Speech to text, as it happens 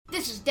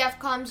This is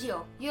DEFCON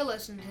Zero. You're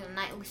listening to the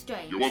Nightly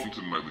Strange. You're welcome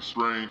to the Nightly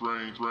Strange.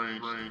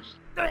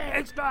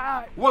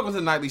 Welcome to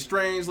the Nightly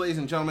Strange, ladies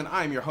and gentlemen.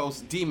 I am your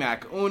host,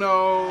 D-Mac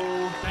Uno.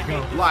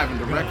 Live and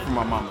direct from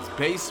my mama's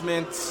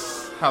basement.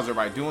 How's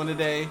everybody doing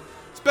today?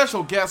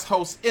 Special guest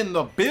host in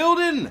the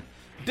building,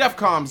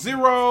 DEFCON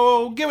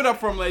Zero. Give it up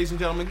for him, ladies and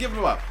gentlemen. Give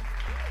it up.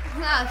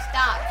 No,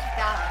 stop.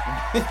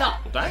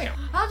 Damn.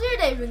 How's your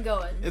day been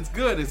going? It's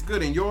good.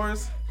 And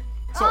yours?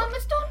 It's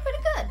doing pretty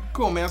good.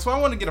 Cool, man. So I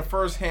want to get a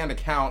first-hand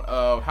account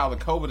of how the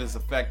COVID is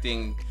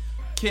affecting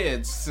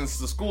kids since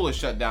the school is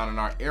shut down in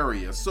our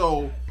area.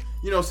 So,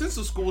 since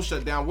the school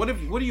shut down, what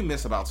do you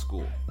miss about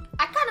school?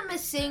 I kind of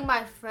miss seeing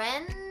my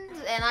friends,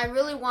 and I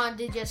really wanted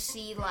to just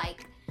see,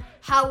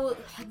 how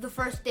the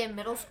first day of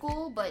middle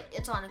school, but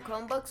it's on a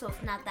Chromebook, so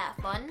it's not that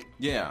fun.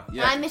 Yeah.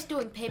 And I miss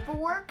doing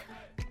paperwork.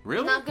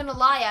 Really? Not gonna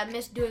lie, I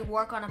miss doing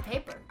work on a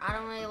paper. I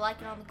don't really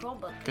like it on the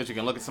Chromebook. Because you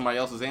can look at somebody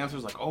else's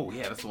answers like, oh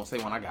yeah, that's the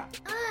same one I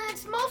got.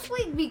 It's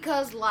mostly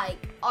because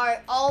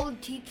all the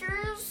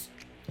teachers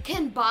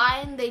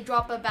combined, they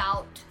drop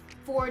about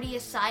 40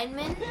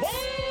 assignments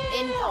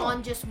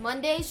on just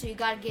Monday, so you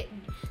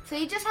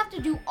just have to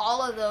do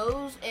all of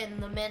those in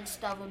the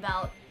midst of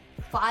about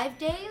 5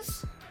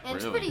 days. And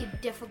It's pretty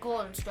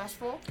difficult and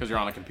stressful. Because you're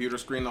on a computer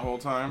screen the whole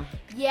time?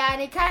 Yeah, and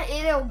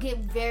it'll get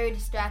very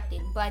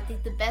distracting. But I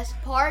think the best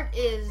part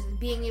is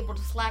being able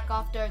to slack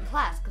off during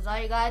class. Because all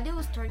you gotta do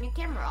is turn your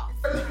camera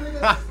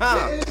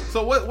off.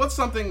 So what's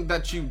something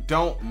that you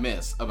don't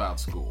miss about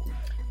school?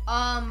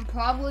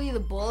 Probably the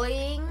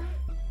bullying.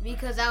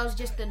 Because that was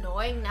just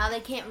annoying. Now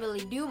they can't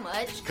really do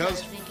much.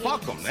 Because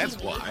fuck them,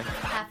 that's why.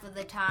 Half of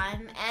the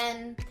time.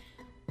 And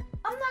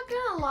I'm not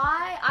gonna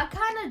lie, I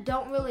kind of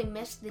don't really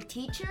miss the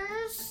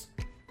teachers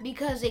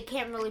because they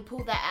can't really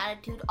pull that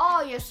attitude,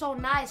 oh, you're so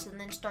nice, and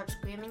then start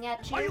screaming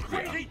at you. Are you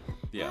crazy?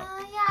 Yeah.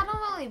 I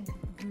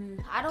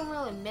don't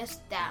really miss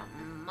that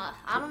much.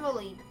 I don't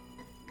really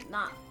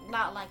not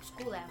like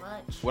school that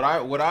much.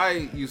 What I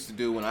used to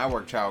do when I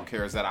worked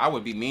childcare is that I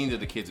would be mean to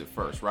the kids at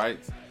first, right?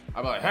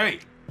 I'd be like, hey,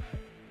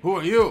 who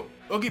are you?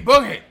 Oogie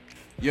Boogie.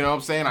 You know what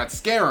I'm saying? I'd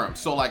scare them.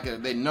 So,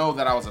 they know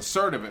that I was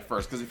assertive at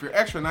first. Because if you're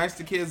extra nice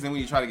to kids, then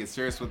when you try to get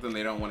serious with them,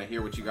 they don't want to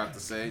hear what you got to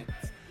say.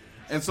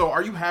 And so,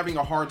 are you having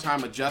a hard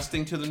time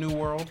adjusting to the new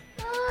world?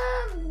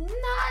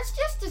 Nah, it's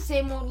just the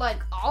same old,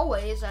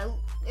 always.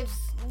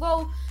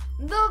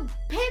 The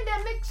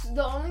pandemic's,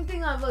 the only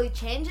thing that really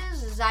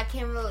changes is I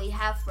can't really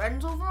have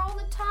friends over all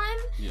the time.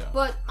 Yeah.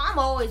 But I'm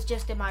always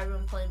just in my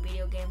room playing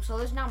video games, so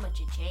there's not much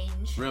to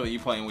change. Really? You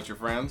playing with your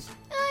friends?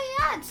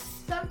 Yeah, it's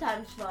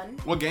sometimes fun.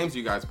 What games are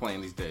you guys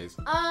playing these days?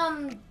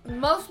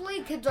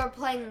 Mostly kids are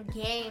playing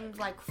games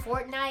like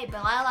Fortnite,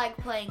 but I like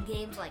playing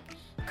games like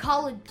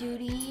Call of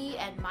Duty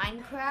and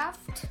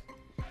Minecraft.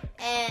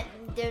 And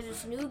there's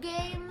this new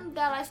game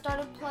that I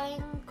started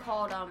playing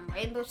called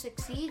Rainbow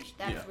Six Siege.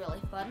 That's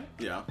really fun.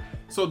 Yeah.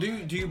 So do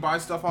you buy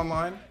stuff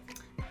online?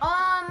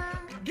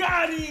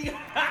 Got him!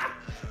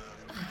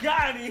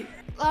 Got him!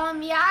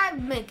 Yeah, I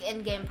make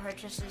in-game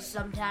purchases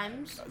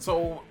sometimes.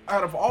 So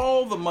out of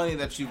all the money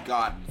that you've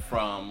gotten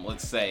from,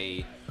 let's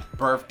say,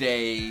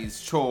 birthdays,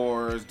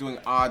 chores, doing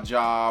odd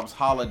jobs,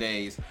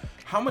 holidays,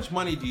 how much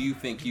money do you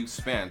think you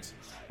spent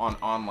on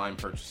online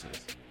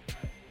purchases?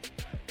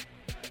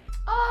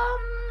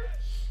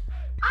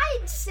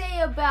 I'd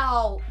say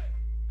about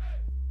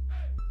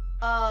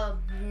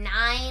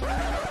 $900.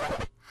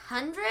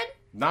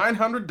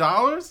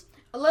 $900?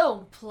 A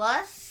little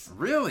plus.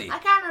 Really? I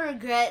kind of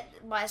regret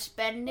my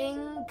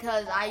spending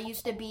because I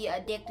used to be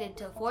addicted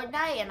to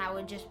Fortnite and I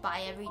would just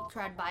try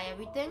to buy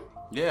everything.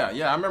 Yeah.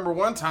 I remember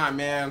one time,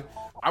 man,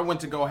 I went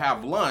to go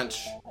have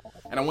lunch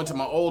and I went to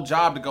my old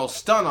job to go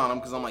stun on them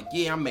because I'm like,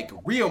 yeah, I'm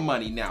making real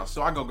money now.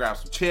 So I go grab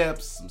some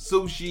chips, some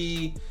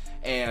sushi,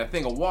 and a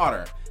thing of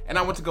water. And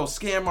I went to go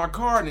scan my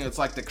card and it's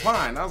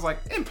declined. I was like,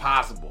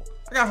 impossible.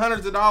 I got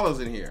hundreds of dollars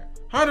in here.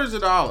 Hundreds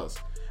of dollars.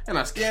 And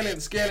I scanned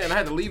it, and I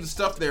had to leave the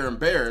stuff there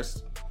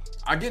embarrassed.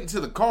 I get into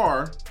the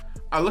car,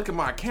 I look at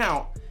my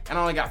account, and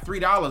I only got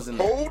 $3 in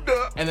there. Hold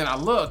up. And then I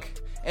look,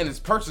 and it's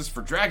purchased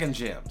for Dragon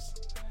Gems.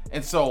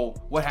 And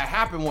so what had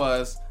happened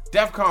was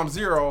DEFCON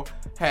Zero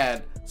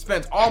had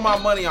spent all my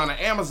money on an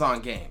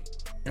Amazon game.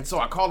 And so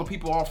I called the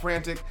people all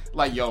frantic,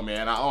 yo,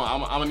 man,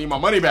 I'm gonna need my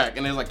money back.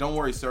 And they're like, don't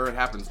worry, sir, it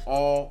happens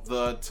all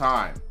the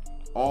time.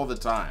 All the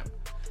time.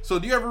 So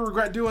do you ever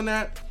regret doing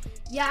that?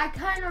 Yeah, I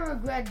kind of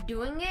regret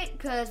doing it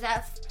because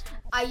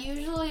I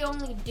usually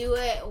only do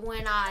it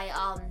when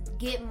I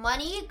get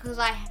money because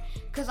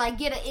I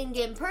get an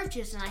in-game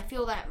purchase and I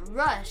feel that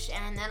rush,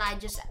 and then I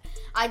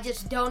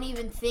just don't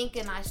even think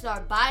and I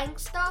start buying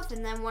stuff,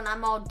 and then when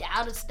I'm all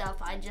out of stuff,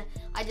 I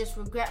just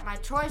regret my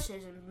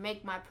choices and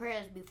make my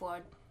prayers before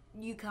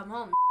you come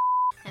home.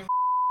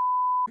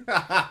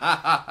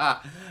 I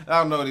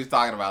don't know what he's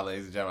talking about,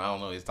 ladies and gentlemen. I don't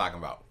know what he's talking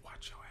about.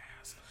 Watch your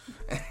ass.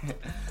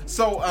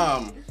 So,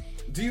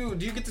 do you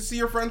get to see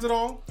your friends at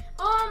all?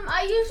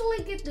 I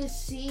usually get to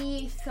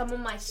see some of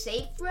my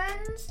safe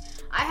friends.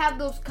 I have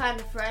those kind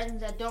of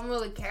friends that don't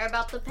really care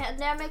about the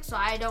pandemic, so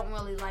I don't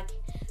really like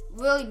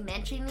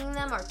mentioning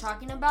them or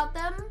talking about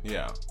them.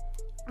 Yeah.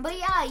 But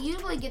yeah, I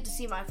usually get to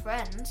see my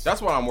friends.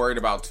 That's what I'm worried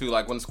about too.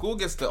 Like when school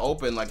gets to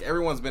open, like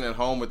everyone's been at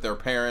home with their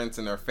parents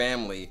and their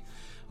family,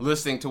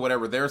 listening to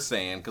whatever they're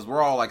saying, because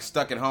we're all like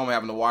stuck at home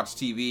having to watch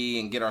TV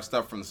and get our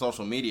stuff from the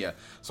social media.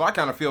 So I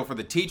kind of feel for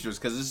the teachers,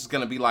 because this is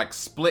going to be like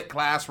split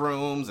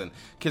classrooms and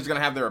kids are going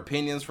to have their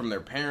opinions from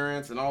their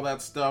parents and all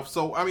that stuff.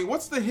 So, I mean,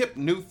 what's the hip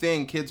new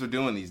thing kids are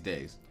doing these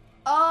days?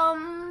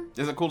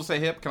 Is it cool to say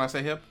hip? Can I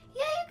say hip?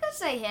 Yeah, you can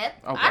say hip.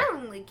 Okay. I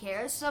don't really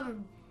care.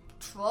 Some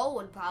troll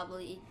would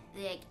probably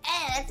be like,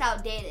 that's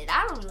outdated.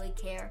 I don't really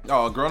care.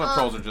 Oh, grown-up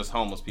trolls are just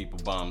homeless people,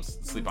 bums,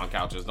 sleep on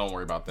couches. Don't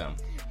worry about them.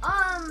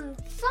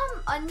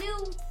 A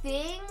new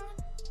thing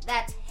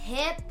that's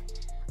hip.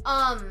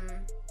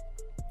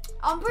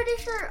 I'm pretty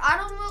sure I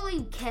don't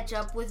really catch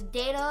up with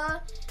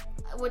data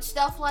with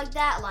stuff like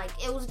that. Like,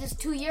 it was just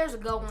 2 years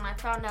ago when I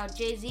found out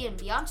Jay-Z and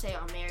Beyonce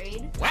are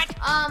married. What?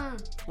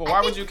 Well,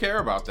 why would you care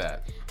about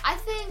that? I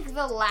think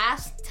the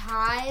last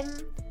time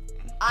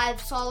I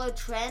saw a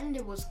trend,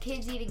 it was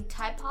kids eating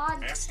Tide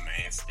Pods. That's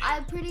nasty.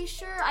 I'm pretty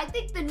sure. I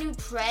think the new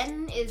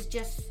trend is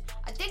just,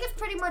 I think it's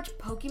pretty much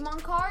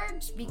Pokemon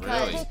cards,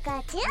 because Really?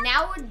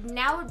 now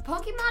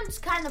Pokemon's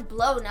kind of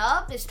blown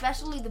up,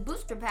 especially the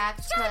booster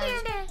packs,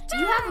 because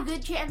you have a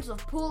good chance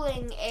of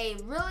pulling a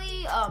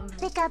really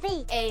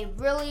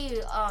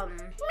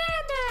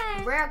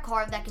rare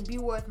card that could be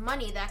worth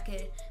money, that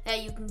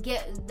you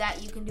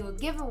can do a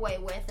giveaway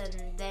with,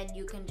 and then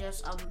you can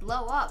just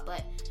blow up.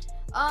 But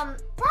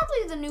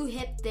probably the new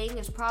hip thing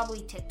is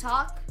probably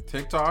TikTok.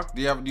 TikTok?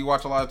 Do you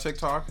watch a lot of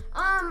TikTok?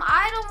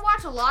 I don't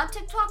watch a lot of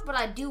TikTok, but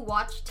I do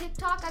watch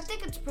TikTok. I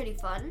think it's pretty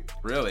fun.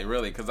 Really?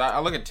 Because I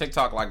look at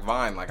TikTok like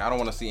Vine. Like, I don't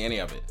want to see any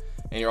of it.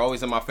 And you're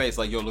always in my face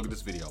like, yo, look at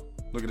this video.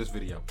 Look at this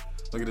video.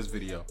 Look at this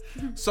video.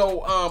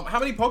 So, how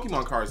many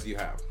Pokemon cards do you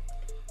have?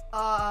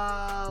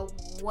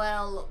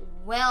 Well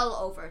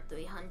over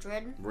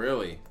 300.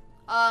 Really?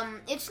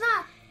 That's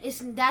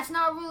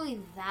not really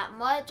that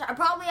much. I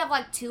probably have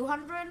like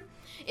 200.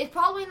 It's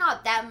probably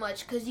not that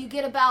much, because you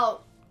get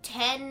about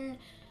 10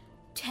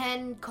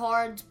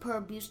 cards per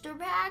booster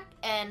pack,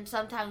 and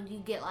sometimes you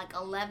get like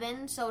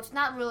 11, so it's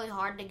not really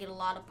hard to get a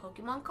lot of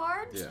Pokemon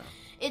cards. Yeah.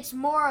 It's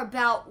more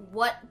about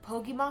what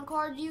Pokemon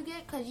cards you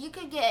get, because you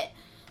could get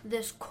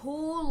this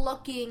cool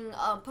looking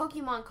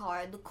Pokemon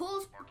card, the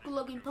coolest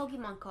looking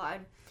Pokemon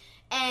card,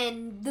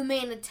 and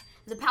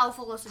the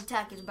powerfulest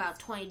attack is about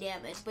 20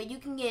 damage, but you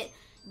can get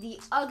the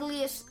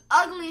ugliest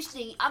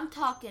thing. I'm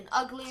talking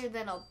uglier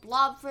than a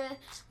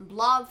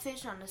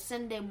blobfish on a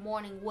Sunday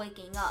morning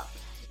waking up.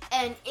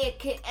 And it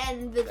can,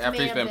 and the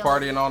after he's been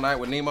partying all night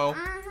with Nemo.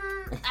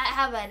 I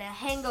have a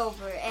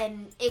hangover,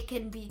 and it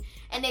can be,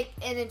 and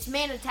its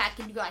main attack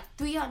can do like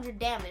 300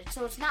 damage.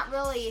 So it's not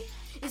really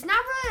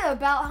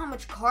about how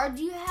much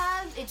cards you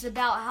have. It's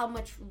about how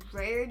much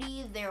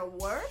rarity they're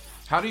worth.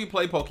 How do you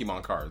play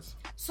Pokemon cards?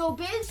 So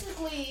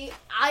basically,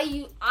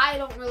 I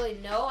don't really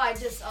know. I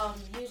just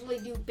usually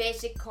do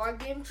basic card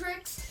game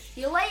tricks.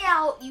 You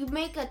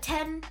make a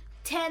 10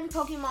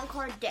 Pokemon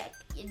card deck,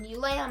 and you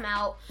lay them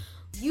out.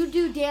 You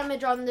do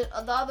damage on the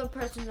other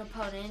person's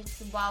opponent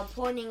while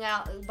pointing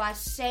out by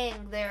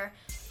saying your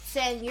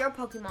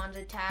Pokemon's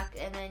attack,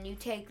 and then you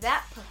take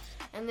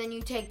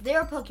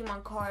their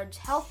Pokemon card's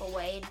health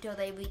away until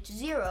they reach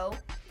 0.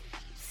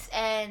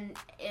 And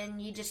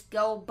you just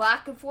go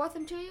back and forth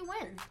until you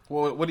win.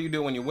 Well, what do you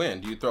do when you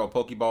win? Do you throw a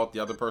Pokeball at the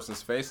other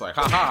person's face? Like,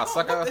 haha,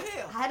 sucker? What the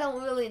hell? I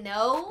don't really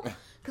know,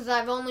 because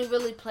I've only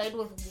really played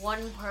with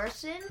one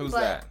person. Who's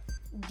that?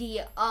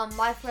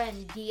 My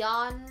friend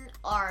Dion,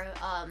 I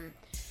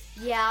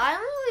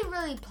only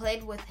really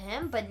played with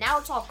him, but now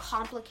it's all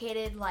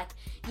complicated. Like,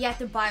 you have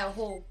to buy a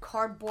whole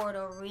cardboard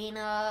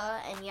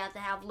arena, and you have to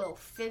have little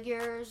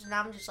figures, and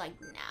I'm just like,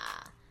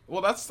 nah.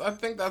 Well, I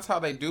think that's how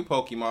they do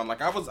Pokemon.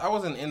 Like, I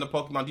wasn't into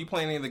Pokemon. Do you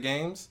play any of the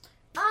games?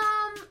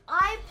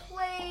 I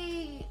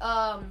play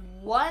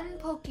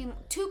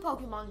two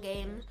Pokemon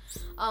games,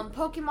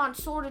 Pokemon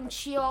Sword and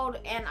Shield,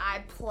 and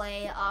I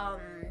play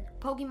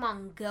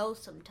Pokemon Go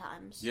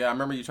sometimes. Yeah, I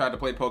remember you tried to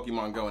play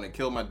Pokemon Go and it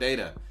killed my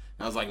data.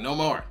 And I was like, no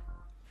more.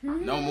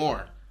 No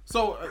more.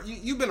 So,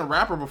 you've been a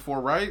rapper before,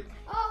 right?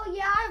 Oh,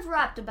 yeah, I've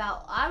rapped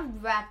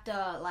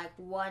like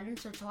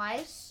once or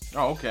twice.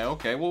 Oh,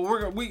 okay.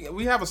 Well,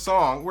 we have a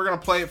song. We're going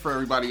to play it for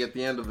everybody at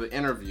the end of the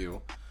interview.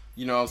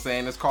 You know what I'm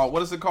saying? It's called,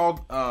 what is it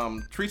called?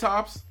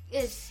 Treetops?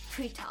 It's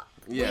Treetop.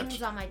 Yeah.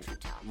 Wings on my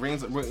treetop.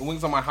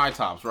 Wings on my high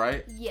tops,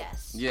 right?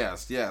 Yes.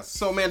 Yes.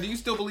 So, man, do you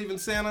still believe in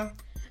Santa?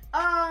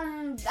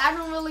 I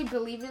don't really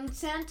believe in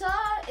Santa.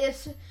 I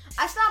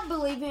stopped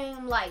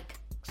believing, like,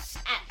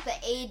 at the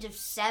age of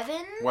 7.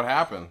 What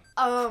happened?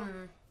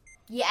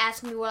 You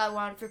asked me what I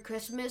wanted for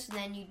Christmas,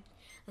 and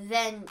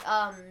then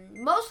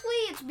mostly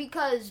it's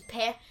because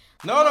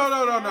No.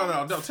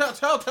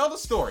 Tell the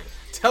story.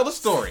 Tell the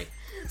story.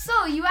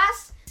 So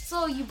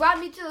you brought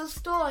me to the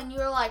store, and you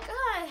were like,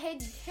 hey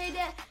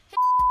Dad,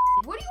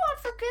 what do you want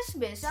for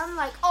Christmas? I'm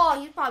like,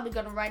 he's probably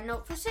gonna write a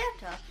note for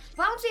Santa.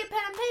 But I don't see a pen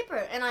and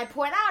paper, and I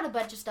point out a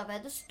bunch of stuff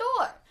at the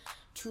store.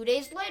 2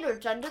 days later,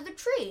 it's under the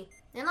tree.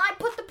 And I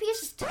put the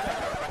pieces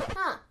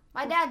together.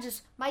 My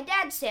dad's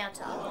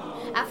Santa.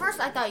 At first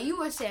I thought you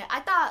were Santa.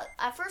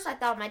 At first I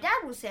thought my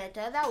dad was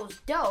Santa. That was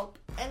dope.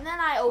 And then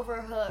I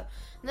overheard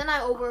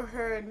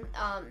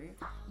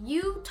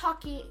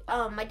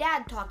my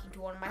dad talking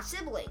to one of my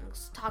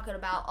siblings talking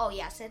about, oh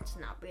yeah, Santa's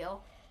not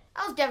real.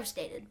 I was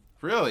devastated.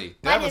 Really?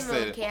 Devastated. I didn't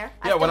really care.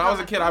 Yeah, when I was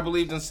a kid, I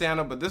believed in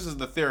Santa, but this is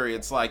the theory.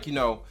 It's like, when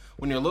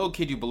you're a little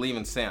kid, you believe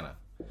in Santa.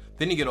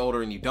 Then you get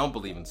older and you don't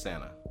believe in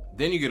Santa.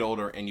 Then you get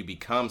older and you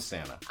become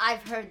Santa.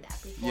 I've heard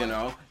that before.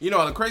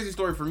 The crazy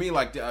story for me,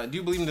 like, do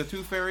you believe in the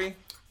Tooth Fairy?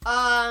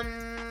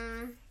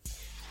 I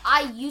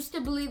used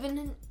to believe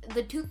in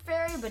the Tooth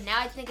Fairy, but now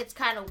I think it's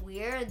kind of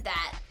weird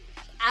that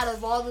out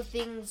of all the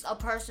things a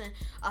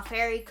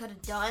fairy could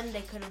have done,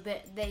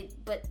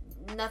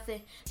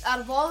 nothing. Out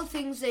of all the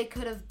things they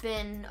could have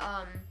been,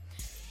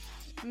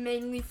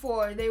 mainly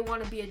for, they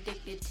want to be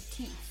addicted to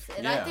teeth.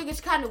 And I think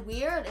it's kind of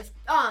weird.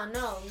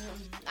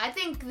 I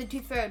think the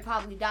Tooth Fairy would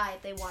probably die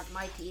if they want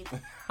my teeth.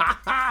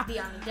 Be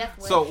on a death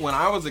wish. So when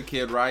I was a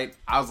kid, right,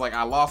 I was like,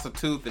 I lost a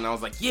tooth, and I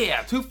was like,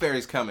 yeah, Tooth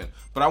Fairy's coming.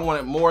 But I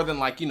wanted more than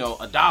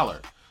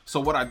 $1. So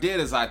what I did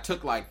is I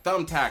took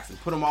thumbtacks and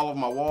put them all over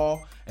my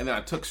wall, and then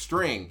I took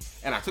string,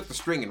 and I took the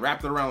string and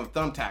wrapped it around the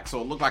thumbtack, so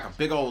it looked like a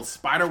big old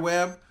spider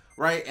web,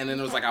 right? And then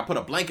it was I put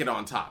a blanket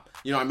on top.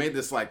 I made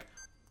this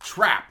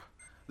trap,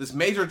 this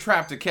major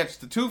trap to catch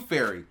the Tooth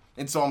Fairy.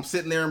 And so I'm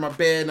sitting there in my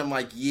bed, and I'm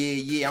like,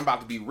 yeah, I'm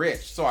about to be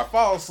rich. So I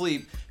fall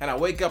asleep, and I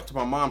wake up to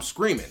my mom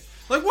screaming.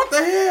 Like, what the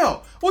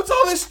hell? What's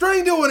all this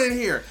string doing in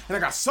here? And I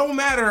got so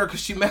mad at her because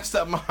she messed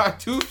up my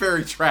Tooth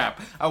Fairy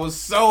trap. I was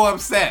so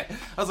upset.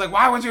 I was like,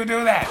 why would you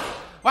do that?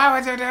 Why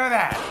would you do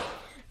that?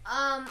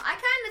 I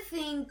kind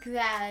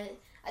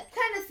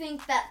of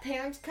think that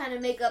parents kind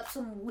of make up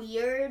some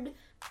weird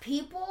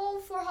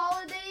people for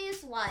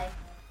holidays,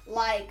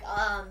 like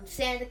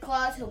Santa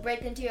Claus. He'll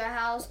break into your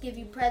house, give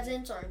you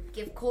presents, or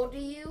give coal to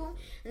you,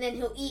 and then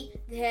he'll eat.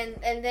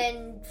 And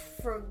then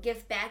for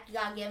gift back, you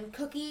gotta give him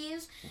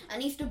cookies.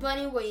 An Easter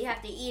Bunny, where you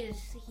have to eat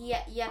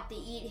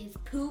his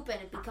poop,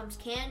 and it becomes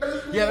candy.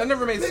 Yeah, that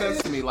never made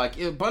sense to me.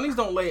 Bunnies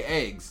don't lay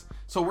eggs,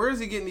 so where is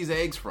he getting these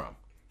eggs from?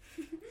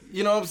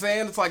 You know what I'm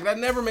saying? It's that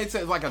never made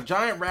sense. Like a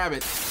giant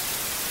rabbit.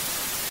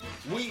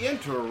 We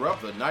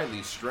interrupt the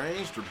nightly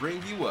strange to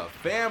bring you a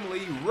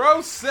family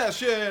roast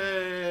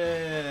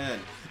session.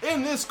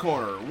 In this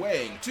corner,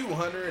 weighing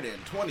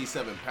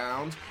 227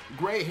 pounds,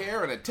 gray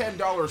hair and a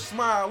 $10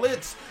 smile,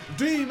 it's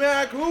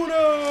D-Mac Uno.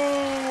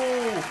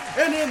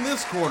 And in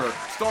this corner,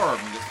 star of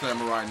the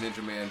Samurai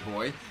Ninja Man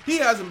boy, he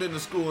hasn't been to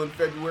school in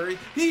February.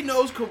 He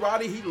knows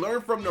karate he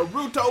learned from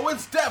Naruto.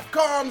 It's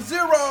Defcon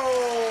Zero.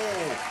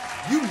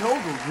 You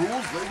know the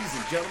rules, ladies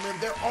and gentlemen.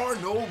 There are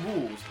no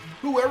rules.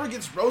 Whoever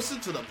gets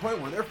roasted to the point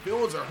where their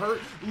feelings are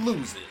hurt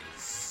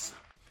loses.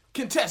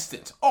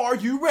 Contestant, are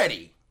you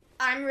ready?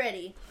 I'm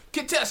ready.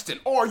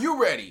 Contestant, are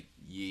you ready?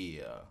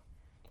 Yeah.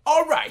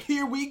 All right,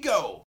 here we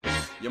go.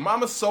 Your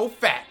mama's so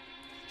fat,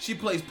 she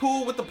plays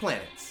pool with the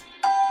planets.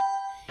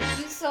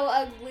 You so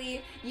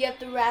ugly, you have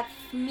to wrap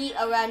meat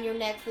around your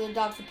neck for the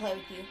dogs to play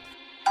with you.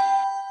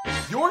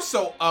 You're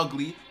so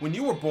ugly, when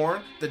you were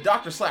born, the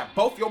doctor slapped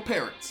both your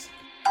parents.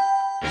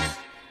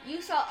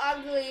 You so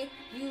ugly,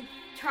 you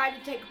tried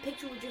to take a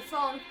picture with your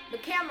phone, the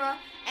camera,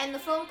 and the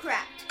phone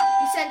cracked.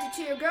 You sent it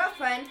to your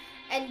girlfriend,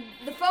 and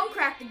the phone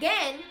cracked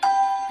again.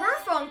 Her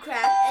phone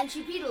cracked, and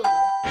she peed a little.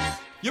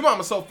 Your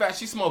mama's so fat,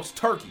 she smokes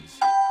turkeys.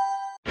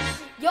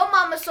 Your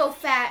mama's so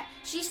fat,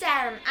 she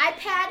sat on an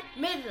iPad,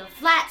 made it a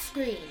flat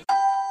screen.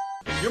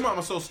 Your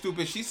mama's so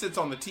stupid, she sits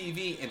on the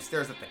TV and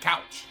stares at the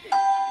couch.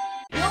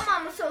 Your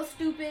mama's so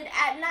stupid,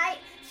 at night,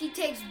 she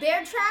takes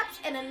bear traps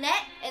and a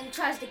net and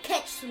tries to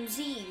catch some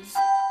Z's.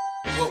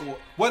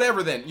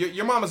 Whatever then.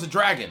 Your mama's a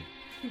dragon.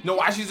 Know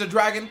why she's a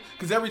dragon?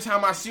 Because every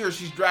time I see her,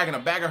 she's dragging a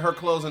bag of her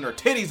clothes and her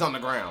titties on the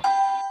ground.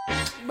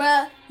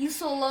 Bruh, you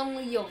so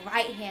lonely your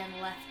right hand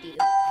left you.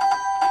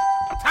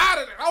 I'm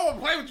tired of it. I won't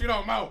play with you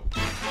no more.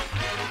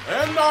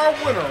 And our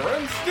winner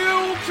and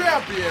still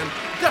champion,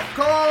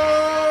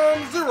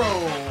 Defcon Zero.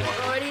 You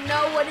already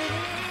know what it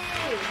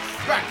is.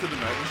 Back to the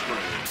nightly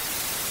strange.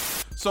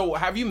 So,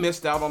 have you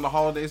missed out on the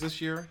holidays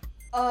this year?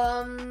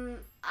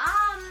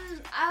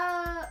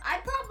 I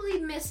probably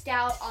missed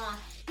out on.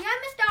 Yeah, I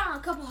missed out on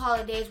a couple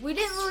holidays. We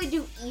didn't really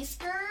do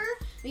Easter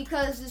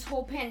because this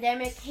whole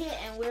pandemic hit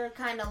and we were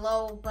kind of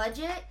low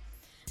budget.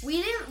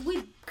 We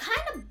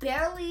kind of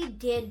barely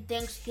did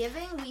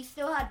Thanksgiving. We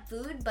still had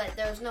food, but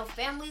there was no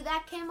family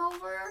that came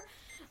over.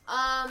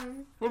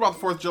 What about the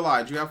 4th of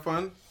July? Did you have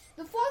fun?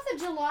 The 4th of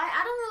July,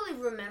 I don't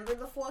really remember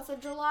the 4th of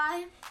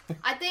July.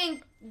 I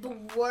think the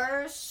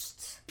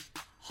worst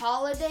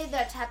holiday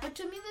that's happened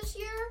to me this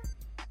year,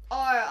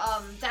 or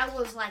that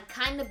was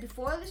kind of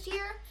before this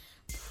year,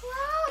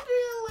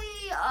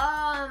 probably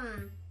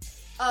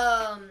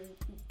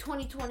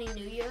 2020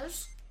 New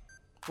Year's.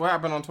 What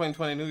happened on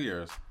 2020 New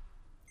Year's?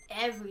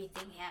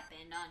 Everything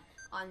happened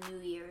on New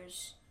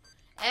Year's.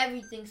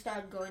 Everything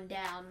started going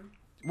down.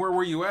 Where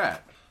were you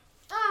at?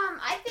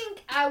 I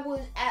think I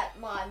was at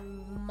my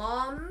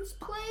mom's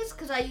place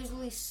because I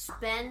usually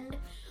spend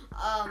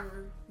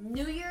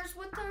New Year's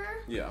with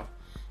her. Yeah.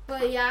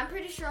 But yeah, I'm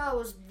pretty sure I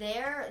was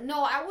there.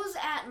 No, I was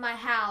at my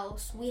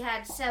house. We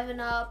had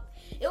 7-Up.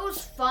 It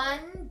was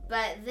fun,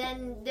 but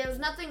then there was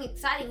nothing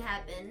exciting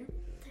happen.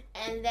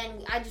 And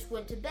then I just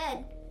went to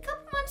bed. A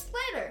couple months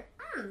later,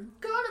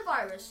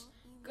 coronavirus.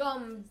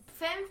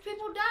 Famous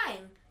people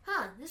dying.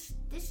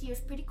 This year's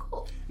pretty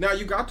cool. Now,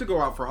 you got to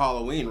go out for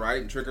Halloween, right?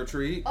 And trick or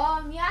treat?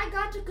 Yeah, I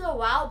got to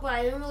go out, but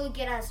I didn't really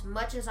get as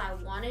much as I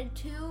wanted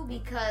to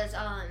because,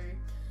 I'm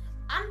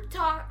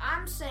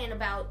saying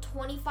about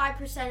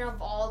 25%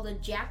 of all the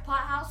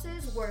jackpot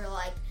houses were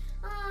like,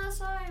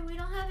 sorry, we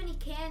don't have any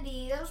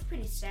candy. That was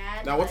pretty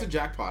sad. Now, what's a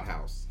jackpot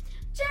house?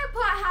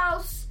 Jackpot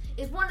house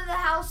is one of the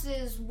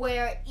houses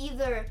where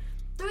either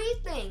three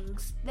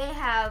things. They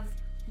have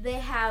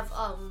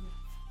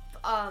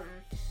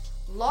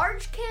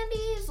large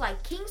candies,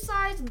 like king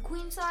size and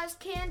queen size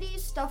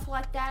candies, stuff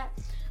like that.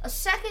 A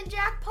second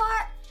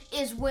jackpot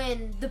is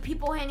when the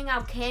people handing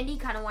out candy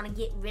kind of want to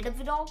get rid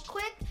of it all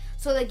quick,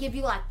 so they give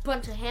you like a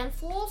bunch of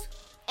handfuls.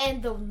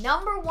 And the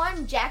number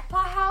one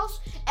jackpot house,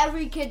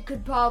 every kid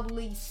could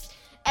probably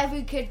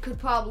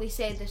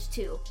say this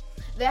too.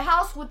 The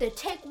house with the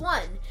take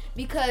one,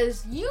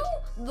 because the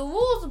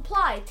rules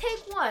apply.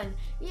 Take one.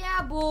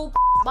 Yeah, boo.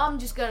 I'm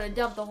just gonna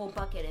dump the whole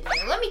bucket in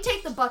there. Let me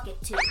take the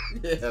bucket too.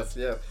 Yes.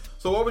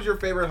 So what was your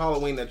favorite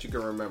Halloween that you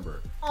can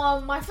remember?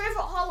 My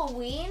favorite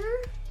Halloween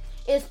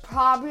is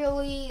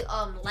probably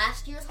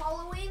last year's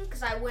Halloween,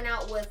 because I went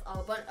out with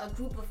a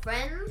group of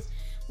friends.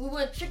 We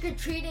went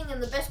trick-or-treating,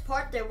 and the best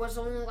part, there was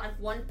only like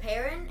one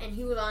parent, and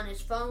he was on his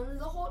phone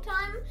the whole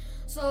time.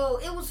 So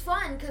it was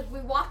fun, because we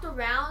walked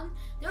around.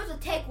 There was a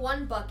take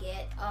one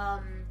bucket.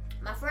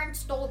 My friend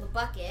stole the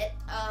bucket.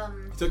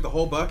 He took the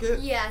whole bucket?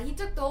 Yeah, he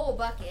took the whole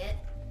bucket.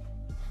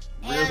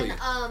 Really?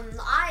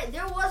 And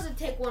there was a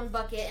take one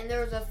bucket, and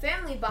there was a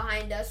family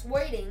behind us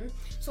waiting.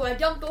 So I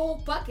dumped the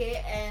whole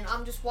bucket, and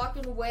I'm just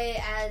walking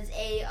away as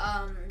a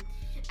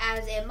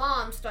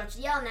mom starts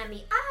yelling at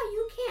me,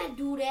 you can't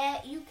do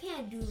that, you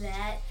can't do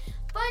that.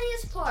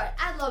 Funniest part,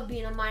 I love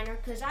being a minor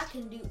because I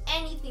can do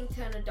anything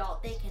to an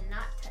adult. They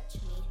cannot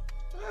touch me.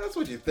 That's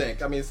what you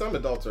think. I mean, some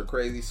adults are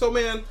crazy. So,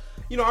 man,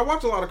 I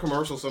watch a lot of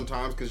commercials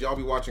sometimes because y'all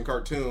be watching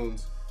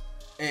cartoons.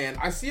 And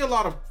I see a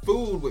lot of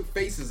food with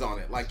faces on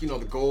it. Like,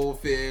 the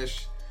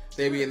goldfish.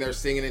 They be in there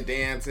singing and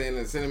dancing.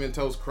 And Cinnamon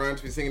Toast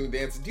Crunch be singing and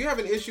dancing. Do you have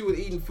an issue with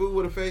eating food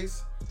with a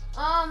face?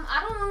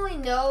 I don't really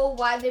know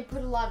why they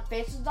put a lot of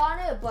faces on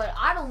it, but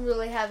I don't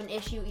really have an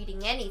issue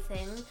eating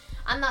anything.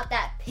 I'm not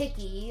that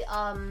picky.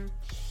 I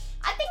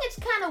think it's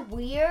kind of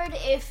weird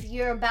if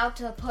you're about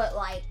to put,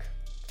 like,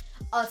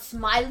 a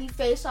smiley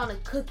face on a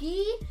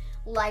cookie,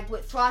 like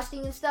with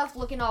frosting and stuff,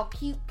 looking all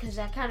cute, because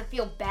I kind of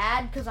feel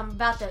bad because I'm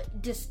about to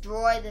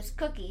destroy this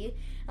cookie.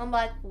 I'm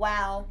like,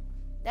 wow,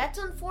 that's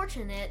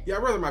unfortunate. Yeah,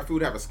 I'd rather my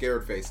food have a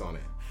scared face on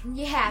it.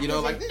 Yeah.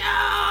 Like,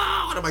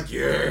 no! And I'm like,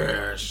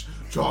 yes!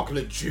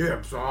 Chocolate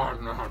chips! Oh,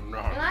 no. And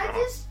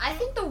I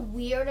think the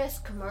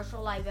weirdest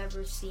commercial I've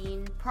ever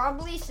seen,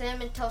 probably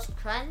Cinnamon Toast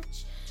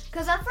Crunch.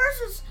 Because at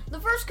first, the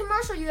first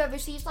commercial you ever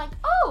see is like,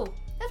 oh,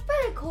 that's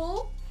pretty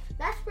cool.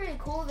 That's pretty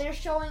cool. They're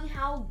showing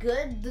how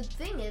good the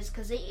thing is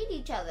because they eat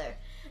each other.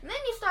 And then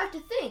you start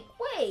to think,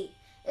 wait,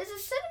 is a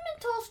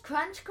Cinnamon Toast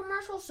Crunch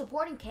commercial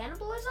supporting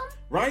cannibalism?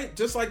 Right?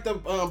 Just like the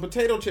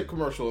potato chip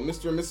commercial,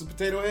 Mr. and Mrs.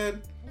 Potato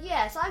Head?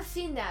 Yes, I've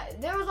seen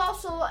that. There was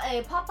also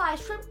a Popeye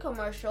shrimp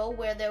commercial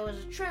where there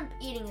was a shrimp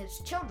eating his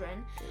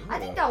children. Ooh. I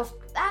think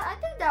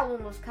that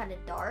one was kind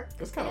of dark.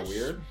 That's kind of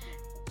weird.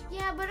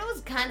 Yeah, but it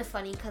was kind of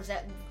funny because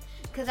at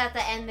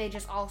the end they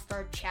just all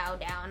started chow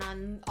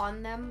down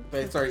on them.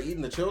 They started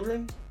eating the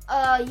children?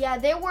 Yeah,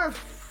 they were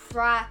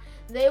I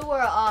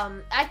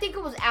think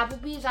it was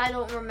Applebee's. I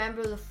don't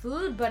remember the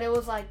food, but it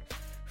was like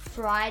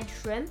fried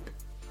shrimp.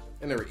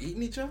 And they were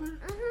eating each other?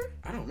 Mm-hmm.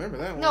 I don't remember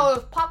that one. No, it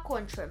was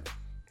popcorn shrimp.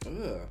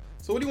 Ugh.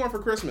 So what do you want for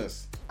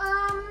Christmas?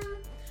 I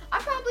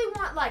probably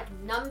want like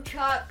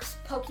nunchucks,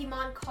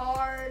 Pokemon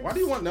cards. Why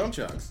do you want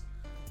nunchucks?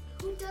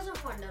 Who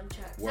doesn't want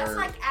nunchucks? Word. That's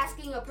like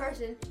asking a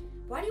person,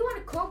 why do you want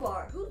a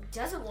crowbar? Who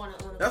doesn't want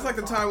to own a That's crowbar?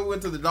 like the time we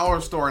went to the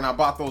dollar store and I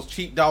bought those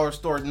cheap dollar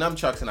store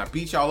nunchucks and I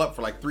beat y'all up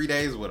for like 3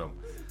 days with them.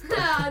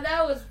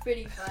 That was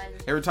pretty fun.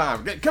 Every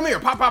time. Come here,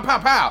 pow, pow, pow,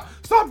 pow.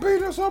 Stop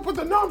beating us up with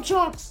the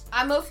nunchucks.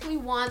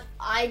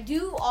 I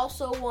do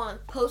also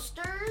want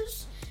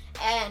posters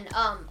and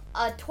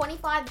a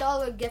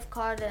 $25 gift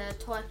card and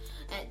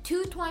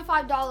two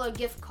 $25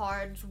 gift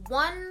cards.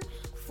 One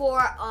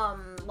for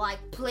like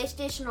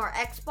PlayStation or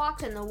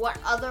Xbox, and the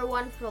other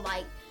one for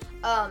like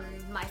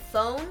my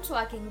phone, so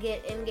I can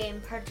get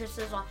in-game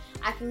purchases on.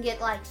 I can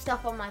get like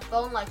stuff on my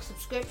phone, like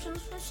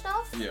subscriptions for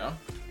stuff. Yeah.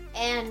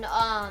 And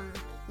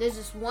there's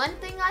this one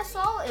thing I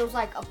saw. It was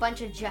like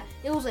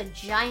it was a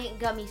giant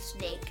gummy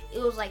snake. It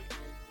was like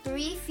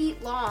 3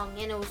 feet long,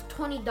 and it was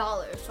 $20.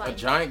 So a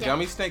giant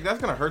gummy snake? That's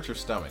gonna hurt your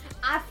stomach.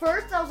 At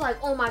first, I was like,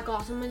 oh my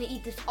gosh, I'm gonna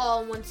eat this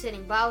all in one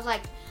sitting. But I was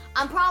like,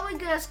 I'm probably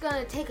just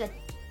gonna take a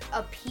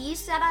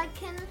piece that I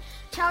can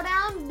chow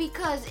down,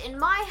 because in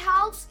my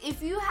house,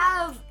 if you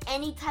have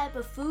any type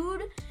of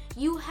food,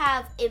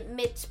 it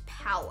emits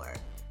power.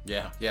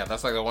 Yeah,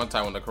 that's like the one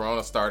time when the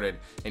corona started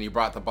and you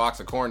brought the box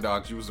of corn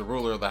dogs, you was the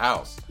ruler of the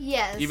house.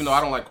 Yes. Even though I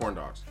don't like corn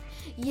dogs.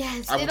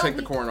 Yes. I will take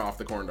the corn off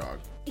the corn dog.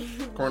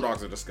 Corn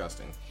dogs are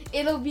disgusting.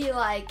 It'll be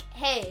like,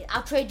 hey,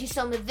 I'll trade you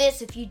some of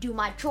this if you do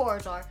my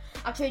chores, or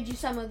I'll trade you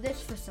some of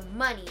this for some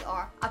money,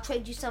 or I'll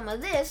trade you some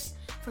of this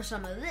for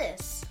some of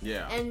this.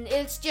 Yeah. And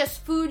it's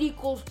just food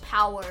equals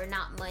power,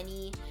 not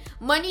money.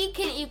 Money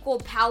can equal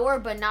power,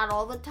 but not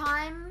all the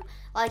time.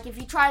 Like, if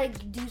you try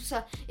to do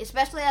so,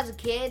 especially as a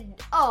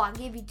kid, oh, I'll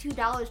give you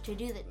 $2 to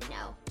do that.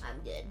 No, I'm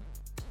good.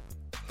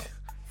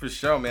 For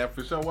sure, man,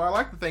 for sure. Well, I'd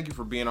like to thank you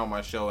for being on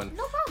my show and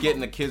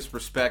getting the kids'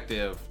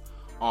 perspective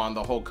on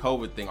the whole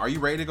COVID thing. Are you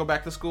ready to go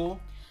back to school?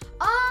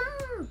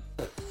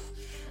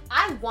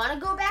 I want to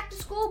go back to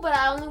school, but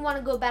I only want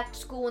to go back to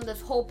school when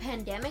this whole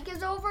pandemic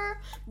is over.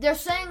 They're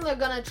saying they're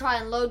going to try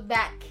and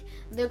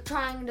they're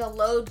trying to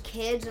load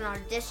kids in our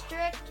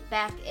district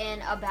back in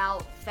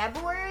about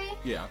February.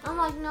 Yeah. I'm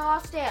like, no,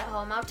 I'll stay at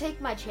home. I'll take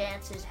my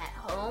chances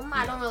at home.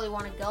 I don't really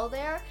want to go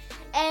there.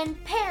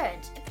 And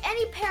parents, if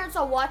any parents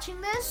are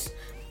watching this,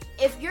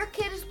 if your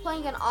kid is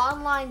playing an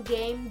online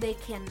game, they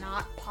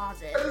cannot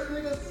pause it.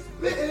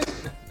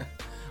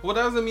 Well,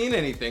 that doesn't mean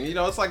anything. You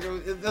know, it's like,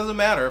 it doesn't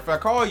matter. If I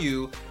call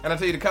you and I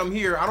tell you to come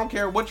here, I don't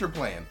care what you're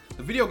playing.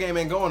 The video game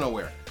ain't going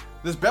nowhere.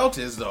 This belt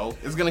is, though,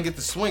 is going to get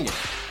the swinging.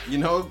 You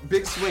know,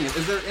 big swinging.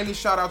 Is there any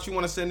shout outs you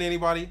want to send to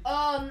anybody?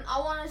 I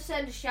want to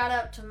send a shout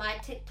out to my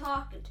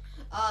TikTok,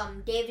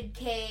 David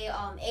K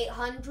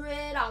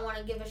 800. I want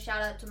to give a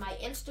shout out to my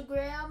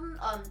Instagram,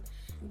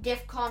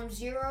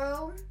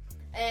 DefCon0.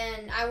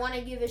 And I want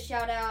to give a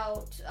shout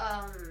out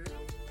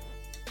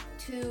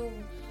to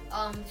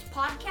this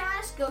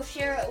podcast. Go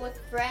share it with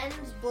friends,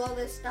 blow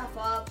this stuff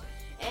up.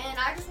 And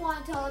I just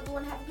want to tell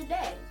everyone have a good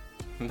day.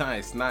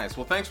 Nice.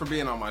 Well, thanks for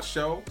being on my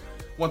show.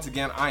 Once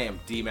again, I am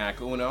DMAC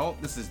Uno.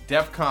 This is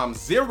DEFCON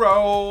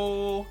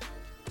 0.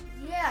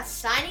 Yeah,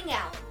 signing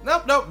out.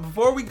 Nope.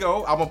 Before we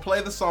go, I'm going to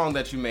play the song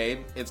that you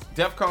made. It's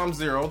DEFCON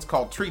 0. It's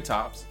called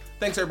Treetops.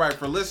 Thanks, everybody,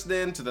 for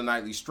listening to the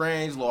Nightly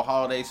Strange, little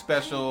holiday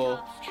special.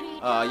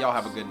 Y'all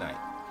have a good night.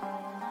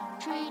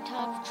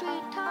 Treetops,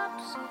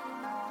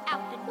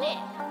 out the neck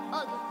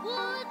of the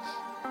woods.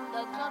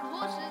 The clown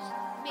horses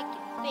make it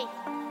big.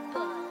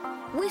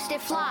 We stay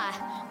fly.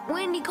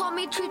 Wendy called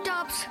me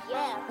Treetops.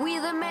 Yeah. We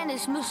the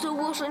menace, Mr.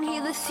 Wilson, he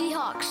the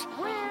Seahawks.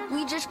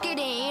 We just get in,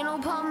 ain't no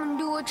problem,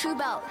 do a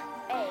troop out.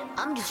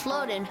 I'm just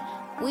floating,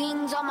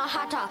 wings on my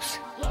hot tops.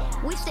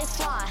 Yeah. We stay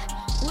fly.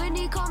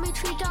 Wendy called me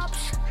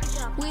Treetops.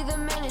 We the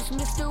menace,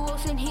 Mr.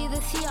 Wilson, he the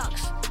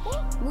Seahawks.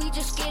 We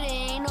just get it,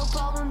 ain't no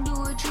problem, do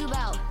a troop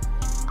out.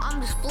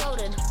 I'm just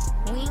floating,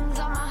 wings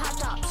on my hot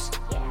tops.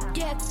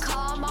 Get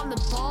calm, I'm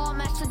the bomb,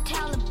 that's the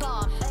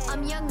Taliban.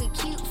 I'm young and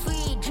cute,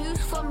 free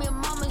juice from your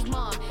mama's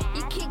mom.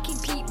 You can't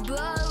compete, bro,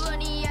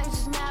 running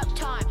as nap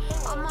time.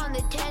 I'm on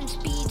the 10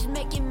 speeds,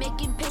 making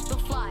paper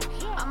fly.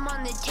 I'm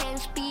on the 10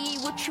 speed,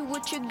 what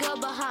you go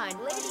behind.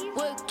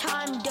 Work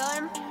time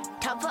done,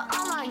 time for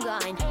online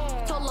grind.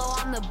 Solo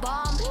on the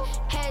bomb,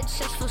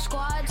 headsets for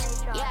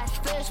squads. Yeah, it's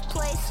first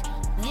place,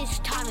 this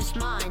time is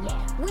mine.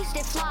 We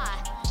stay fly.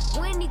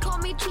 Wendy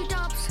called me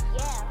Treetops.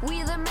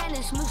 We the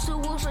menace, Mr.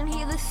 Wilson,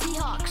 he the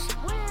Seahawks.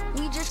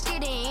 We just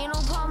get it, ain't no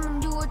problem,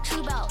 do a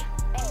troop out.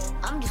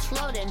 I'm just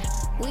floating,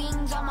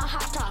 wings on my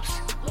hot tops.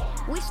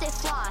 We stay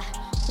fly.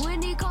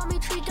 Wendy called me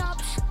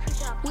Treetops.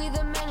 We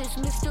the menace,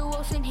 Mr.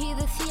 Wilson, he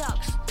the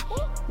Seahawks.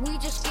 We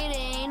just get it,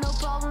 ain't no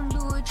problem,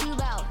 do a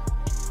troop out.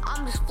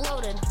 I'm just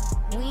floating,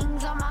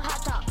 wings on my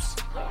hot tops.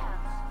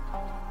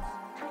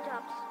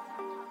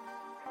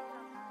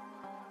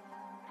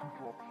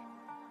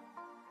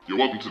 You're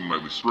welcome to the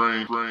Nightly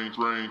Strange.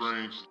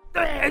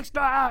 Thanks,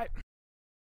 God.